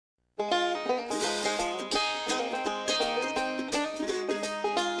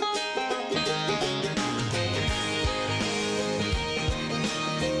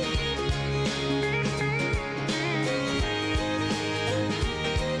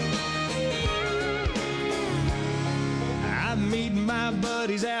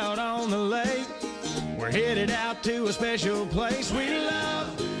buddies out on the lake. We're headed out to a special place we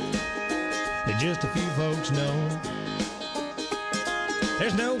love that just a few folks know.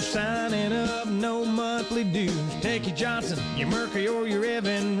 There's no signing up, no monthly dues. Take your Johnson, your Mercury, or your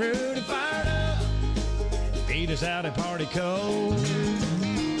Evan Root and fire it up. Feed us out at Party Cove.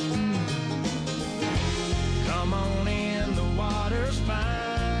 Come on in, the water's fine.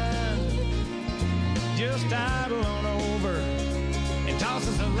 Just idle on over and toss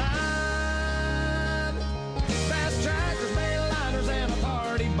us a line. Fast trackers, mail liners, and a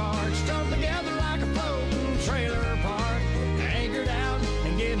party barge strung together like a floating trailer park. Anchored out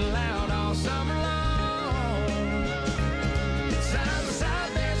and getting loud all summer long. Side by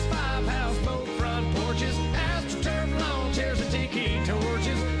side, there's 5 houseboat front porches, AstroTurf lawn chairs and tiki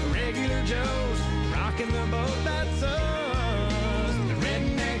torches. Regular Joes rocking the boat, that's us, the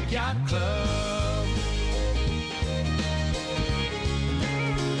Redneck Yacht Club.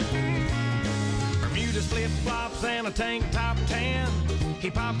 Bermuda's flip-flops and a tank top tan. He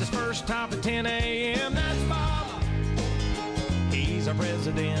popped his first top at 10 a.m. That's Bob, he's our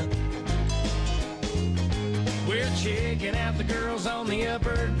president. We're checking out the girls on the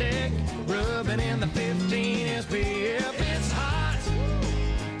upper deck, rubbing in the 15 SPF. It's hot,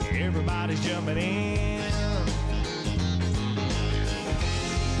 everybody's jumping in.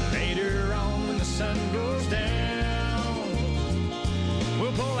 Later on when the sun goes down,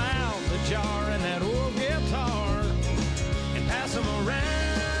 we'll pull out the jar and that old guitar and pass them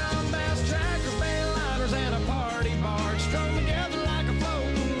around. Bass trackers, mail liners, and a party barge strung together like a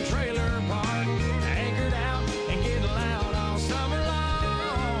floating trailer park. Anchored out and getting loud all summer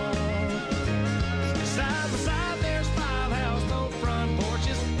long. Side by side, there's 5 houseboat front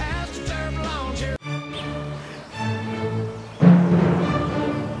porches, AstroTurf lawn chairs.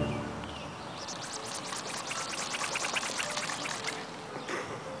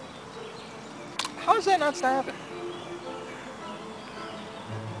 How is that not stopping?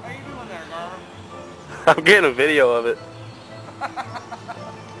 How you doing there, Garmin? I'm getting a video of it.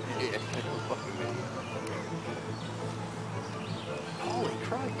 Yeah, holy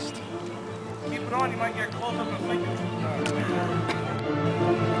Christ. Keep it on, you might get close up and think it's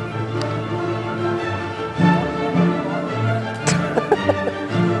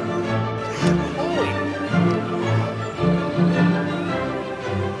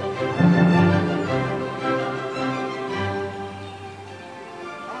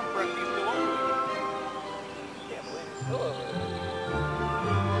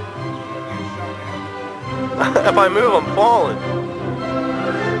If I move, I'm falling.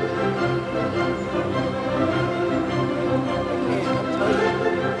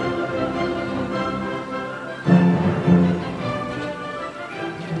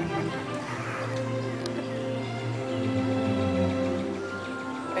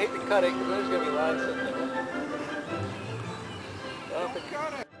 I hate to cut it because there's going to be lines sitting there.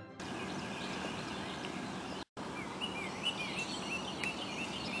 cut it.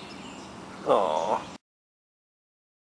 Aww.